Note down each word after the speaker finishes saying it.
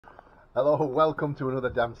Hello, welcome to another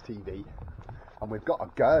Dams TV, and we've got a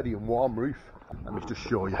Guardian warm roof. Let me just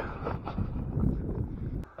show you.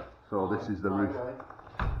 So this is the roof.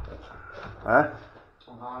 Eh? I'm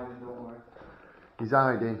hiding, don't worry. He's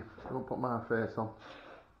hiding. Don't put my face on.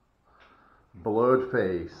 Blurred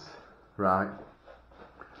face. Right.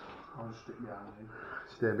 I'll just stick behind you.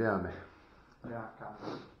 Stay behind me. Yeah, I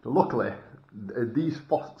can. Luckily, these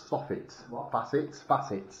facets.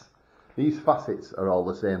 These facets are all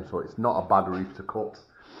the same, so it's not a bad roof to cut.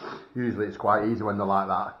 Usually it's quite easy when they're like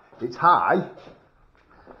that. It's high,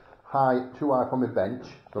 too high for my bench,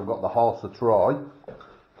 so I've got the horse of Troy.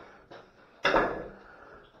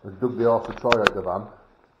 I've dug the horse of Troy out of the van.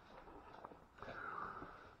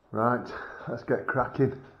 Right, let's get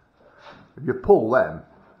cracking. If you pull them,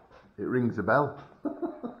 it rings a bell.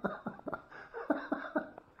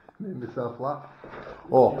 Made myself laugh.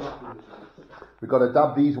 Oh. We've got to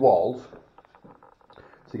dab these walls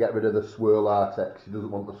to get rid of the swirl artex. He doesn't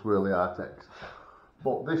want the swirly artex.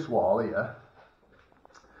 But this wall here,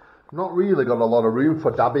 not really got a lot of room for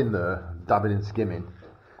dabbing there, dabbing and skimming.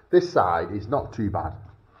 This side is not too bad,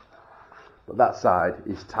 but that side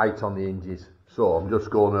is tight on the hinges. So I'm just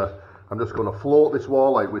gonna float this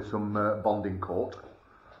wall out with some bonding coat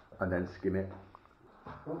and then skim it.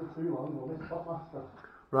 Don't be too long, we'll miss Pot Master.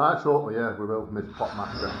 Right, so yeah, we will miss Pot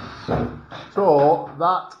Master. So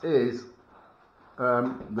that is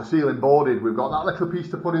the ceiling boarded. We've got that little piece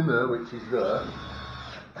to put in there, which is there,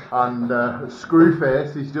 and screw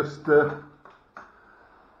face is just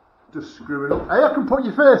screwing up. Hey, I can put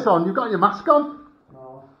your face on. You've got your mask on.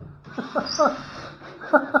 No.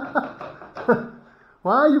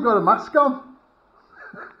 Why? You've got a mask on.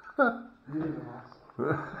 You need a mask.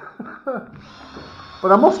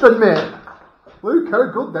 But I must admit, look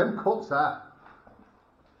how good them cuts are.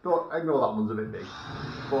 Don't ignore that one's a bit big.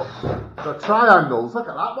 But the triangles, look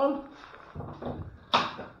at that one.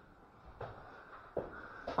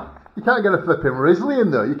 You can't get a flipping Risley in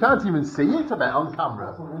there. You can't even see it a bit on camera.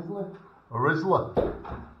 That's a Risley. A Rizzler.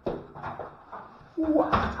 Ooh,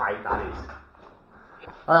 how tight that is.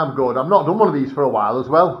 I am good. I've not done one of these for a while as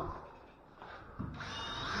well.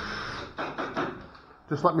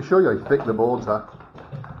 Just let me show you how thick the boards are.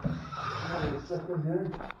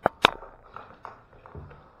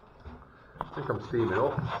 I think I'm steaming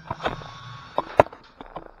up.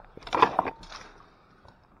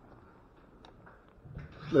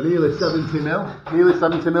 They're nearly 70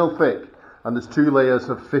 mil thick, and there's 2 layers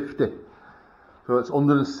of 50. So it's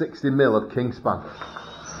 160 mil of Kingspan.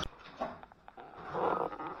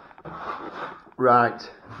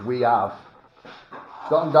 Right, we have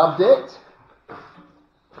got and dabbed it,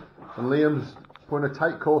 and Liam's putting a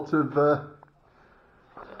tight coat of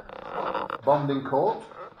bonding coat.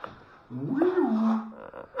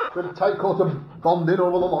 Put a tight coat of bonding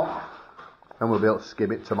over the lot, and we'll be able to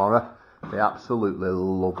skim it tomorrow. Be absolutely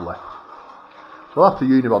lovely. We'll have to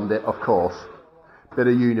unibond it, of course. Bit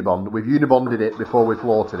of unibond. We've unibonded it before we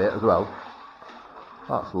floated it as well.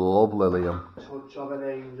 That's lovely, Liam. Touch of an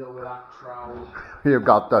angel with that trowel. You've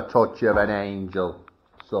got the touch of an angel,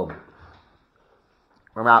 son.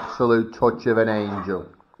 An absolute touch of an angel.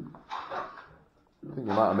 I think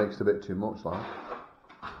you might have mixed a bit too much, like.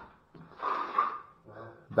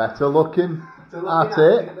 Better looking at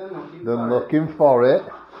it than looking for it.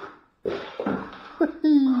 There's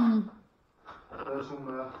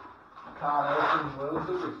some car openings as well,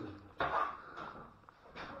 too.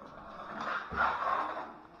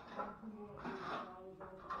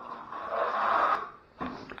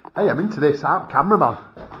 Hey, I'm into this. I'm cameraman.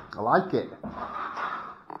 I like it.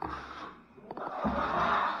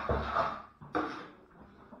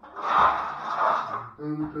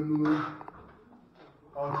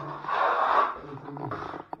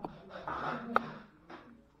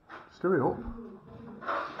 Stir it up.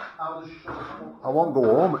 I won't go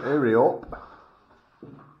home. Hurry up.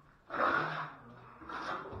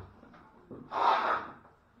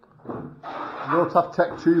 You don't have to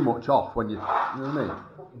take too much off when you know what I mean?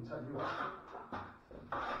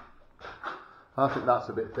 I think that's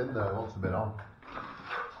a bit thin there. It wants a bit on.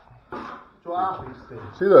 So I think's thin.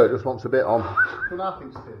 See there, it just wants a bit on. So I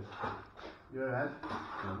think's thin. Your head.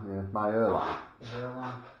 Yeah, my hairline.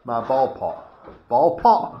 Hairline. My ball pot. Ball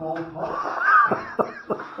pot? Ball pot.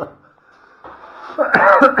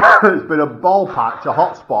 It's been a ball patch, a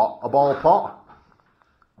hot spot, a ball pot.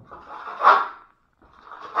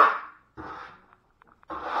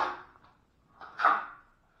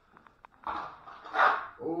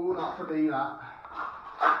 Oh, not for me, that.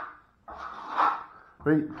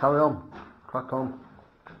 Right, carry on. Crack on.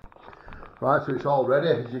 Right, so it's all ready,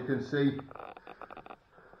 as you can see.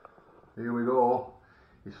 Here we go.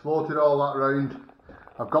 He's floated all that round.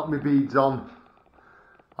 I've got my beads on.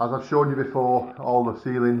 As I've shown you before, all the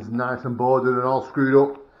ceilings nice and bordered and all screwed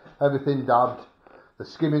up. Everything dabbed. The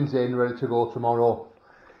skimming's in, ready to go tomorrow.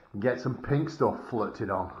 And get some pink stuff flirted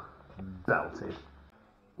on. Belted.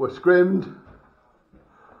 We're scrimmed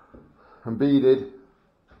and beaded.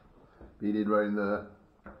 Beaded round there.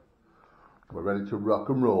 We're ready to rock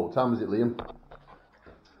and roll. What time is it, Liam?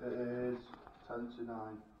 It is 10 to 9.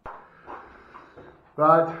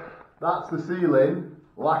 Right, that's the ceiling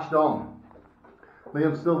lashed on.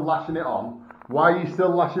 Liam's still lashing it on. Why are you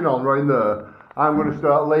still lashing on round there? I'm going to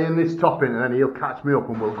start laying this top in and then he'll catch me up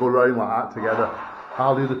and we'll go round like that together.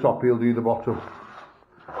 I'll do the top, he'll do the bottom.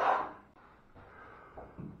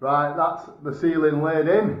 Right, that's the ceiling laid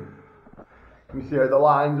in. You see how the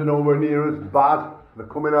lines are nowhere near as bad. They're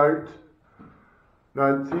coming out.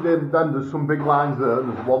 Now, see then there's some big lines there,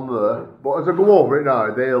 there's one there. But as I go over it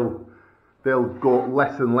now, they'll go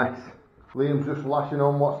less and less. Liam's just lashing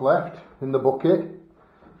on what's left in the bucket.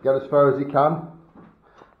 Get as far as he can.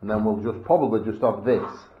 And then we'll just probably just have this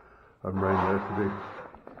and round there to do.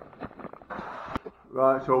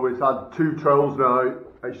 Right, so it's had 2 trolls now.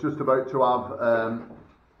 It's just about to have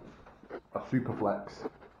a Superflex.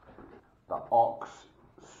 That Ox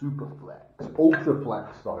Superflex.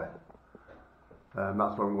 Ultraflex, sorry. That's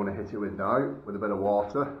what I'm going to hit it with now, with a bit of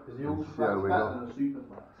water. Is the Ultraflex better than a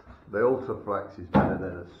Superflex? The Ultraflex is better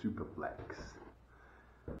than a Superflex.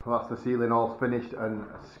 Well, that's the ceiling all finished and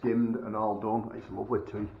skimmed and all done. It's lovely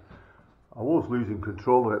too. I was losing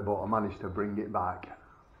control of it, but I managed to bring it back.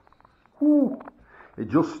 Woo. It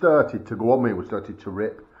just started to go on me, it started to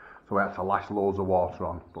rip, so I had to lash loads of water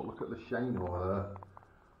on. But look at the shine over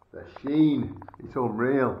there. The sheen, it's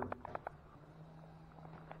unreal.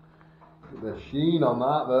 The sheen on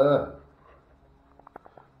that there.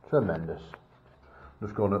 Tremendous.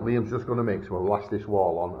 Liam's just going to mix, we'll lash this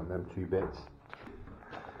wall on and them 2 bits.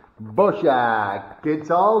 Bushak, it's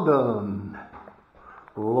all done.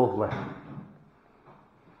 Lovely.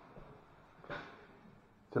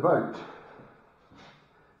 It's about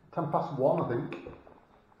 1:10, I think.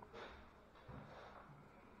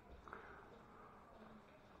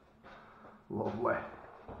 Lovely.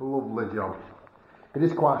 Lovely job. It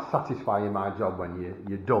is quite satisfying, my job, when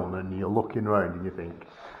you're done and you're looking around and you think,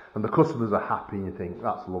 and the customers are happy and you think,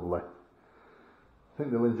 that's lovely. I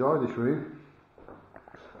think they'll enjoy this room.